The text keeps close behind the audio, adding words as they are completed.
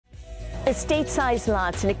Estate-sized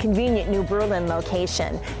lots in a convenient New Berlin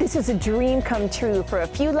location. This is a dream come true for a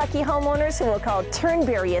few lucky homeowners who will call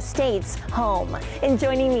Turnberry Estates home. And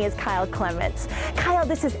joining me is Kyle Clements. Kyle,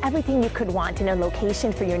 this is everything you could want in a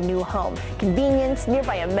location for your new home. Convenience,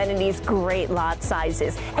 nearby amenities, great lot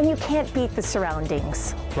sizes, and you can't beat the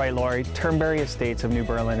surroundings. Right, Lori. Turnberry Estates of New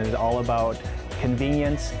Berlin is all about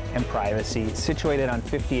convenience and privacy. Situated on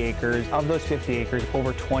 50 acres. Of those 50 acres,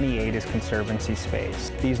 over 28 is conservancy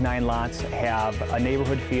space. These 9 lots have a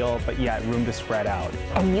neighborhood feel, but yet room to spread out.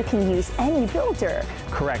 And you can use any builder.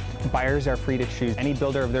 Correct. Buyers are free to choose any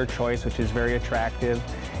builder of their choice, which is very attractive.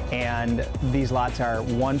 And these lots are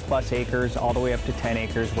 1+ acres all the way up to 10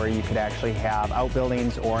 acres where you could actually have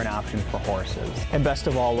outbuildings or an option for horses. And best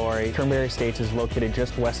of all, Lori, Turnberry Estates is located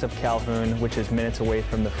just west of Calhoun, which is minutes away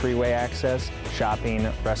from the freeway access, shopping,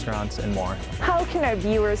 restaurants, and more. How can our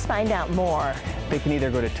viewers find out more? They can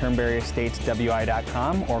either go to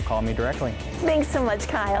turnberryestateswi.com or call me directly. Thanks so much,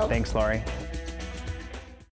 Kyle. Thanks, Lori.